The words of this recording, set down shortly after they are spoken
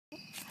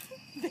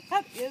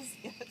That is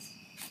it.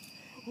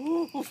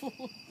 Ooh. Here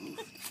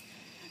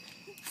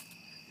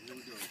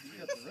we go. You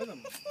got the rhythm.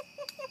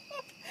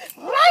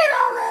 Right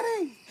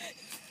already!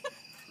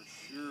 For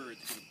sure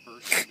it's going to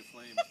burst into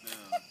flames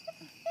now.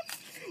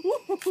 I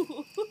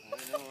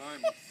know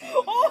I'm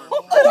feeling warm.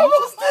 It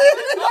almost did!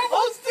 It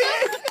almost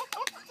did!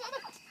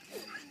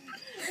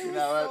 You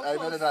know what? I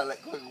better not let.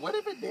 What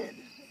if it did?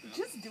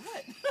 Just do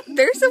it.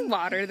 There's some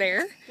water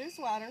there. There's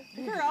water.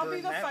 Here, I'll be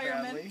Burn the that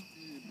fireman. badly.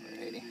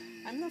 Alrighty.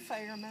 I'm the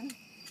fireman.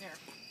 Here.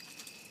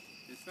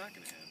 It's not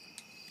going to happen.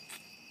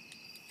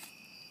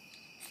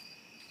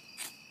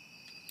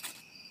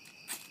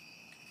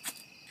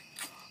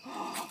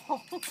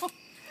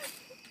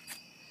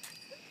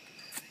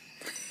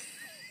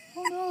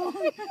 Oh no.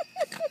 Ooh,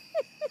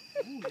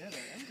 yeah, that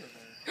ember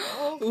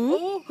there.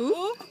 Ooh,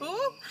 ooh,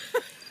 ooh.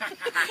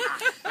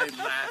 I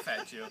laugh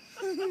at you.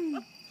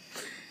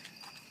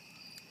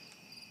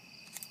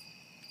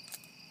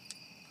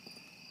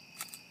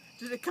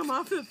 Did it come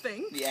off the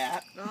thing?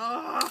 Yeah.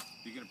 Oh,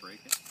 You going to break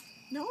it?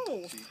 no.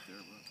 See, there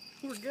it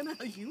was. We're gonna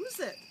use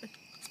it.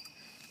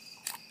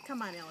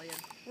 Come on, Elliot.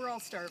 We're all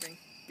starving.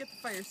 Get the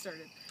fire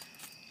started.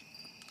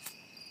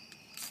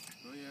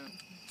 Oh yeah,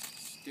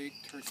 steak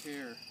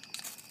tartare.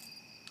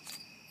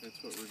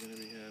 That's what we're going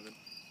to be having.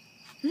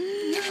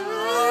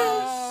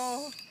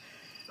 Oh.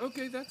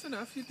 Okay, that's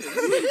enough. You did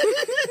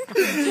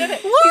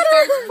it. He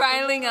starts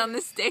piling on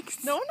the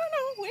sticks. No, no,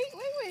 no.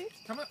 Wait.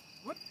 Come on.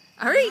 What?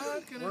 All right.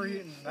 Not gonna We're be-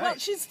 eating Well,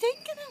 that. she's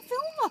taking a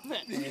film of Can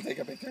it. you take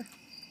a picture?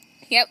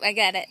 Yep, I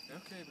got it.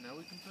 Okay, but now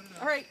we can put it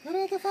on. All right. Put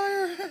out the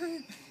fire.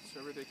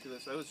 So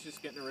ridiculous. I was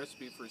just getting a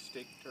recipe for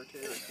steak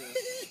tartare.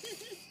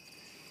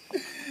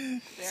 There.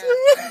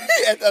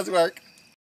 It does work.